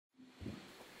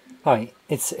Hi,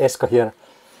 it's Esko here.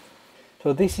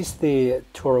 So this is the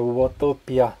Tour of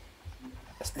Watopia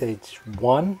stage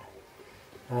 1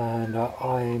 and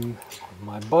I'm on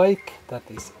my bike that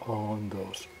is on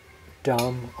those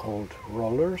dumb old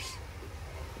rollers,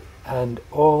 and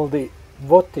all the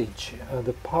wattage,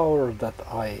 the power that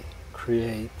I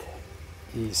create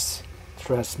is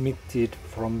transmitted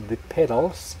from the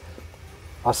pedals,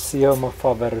 Assioma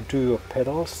Faber Duo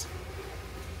pedals,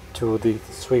 to the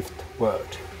Zwift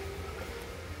world.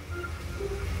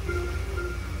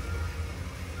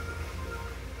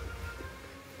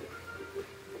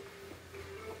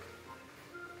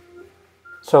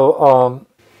 So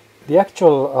the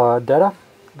actual data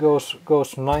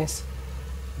goes nice,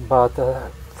 but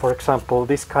for example,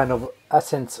 this kind of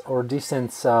ascents or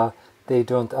descents, they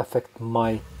don't affect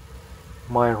my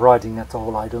riding at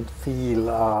all. I don't feel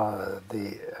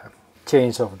the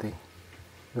change of the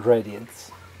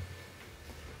gradients.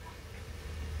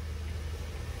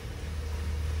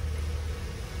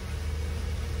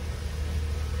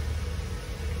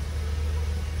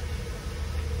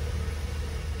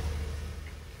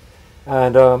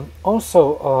 And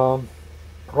also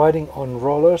riding on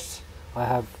rollers, I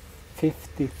have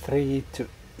 53 to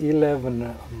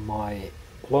 11 my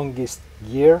longest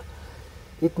gear.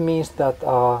 It means that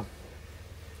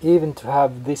even to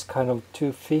have this kind of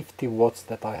 250 watts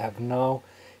that I have now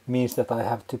means that I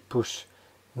have to push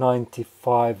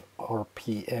 95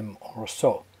 RPM or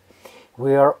so.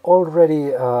 We are already,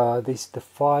 this is the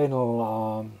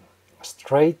final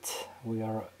straight. We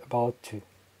are about to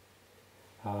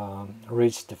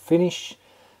reach the finish,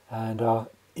 and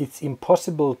it's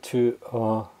impossible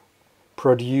to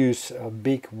produce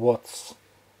big watts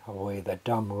with the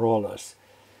dumb rollers.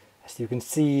 As you can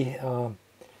see,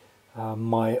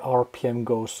 my RPM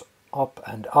goes up,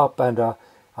 and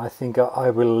I think I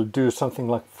will do something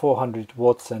like 400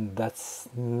 watts, and that's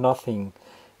nothing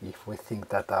if we think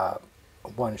that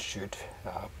one should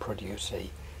produce a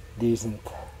decent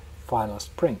final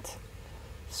sprint.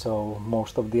 So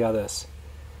most of the others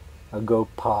go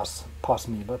past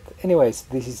me. But anyways,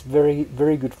 this is very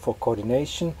good for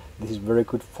coordination. This is very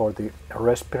good for the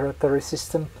respiratory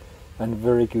system, and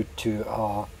very good to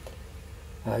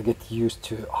get used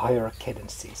to higher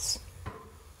cadences.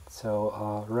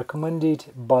 So recommended,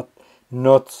 but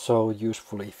not so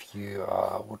useful if you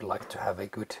would like to have a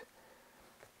good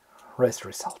race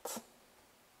result.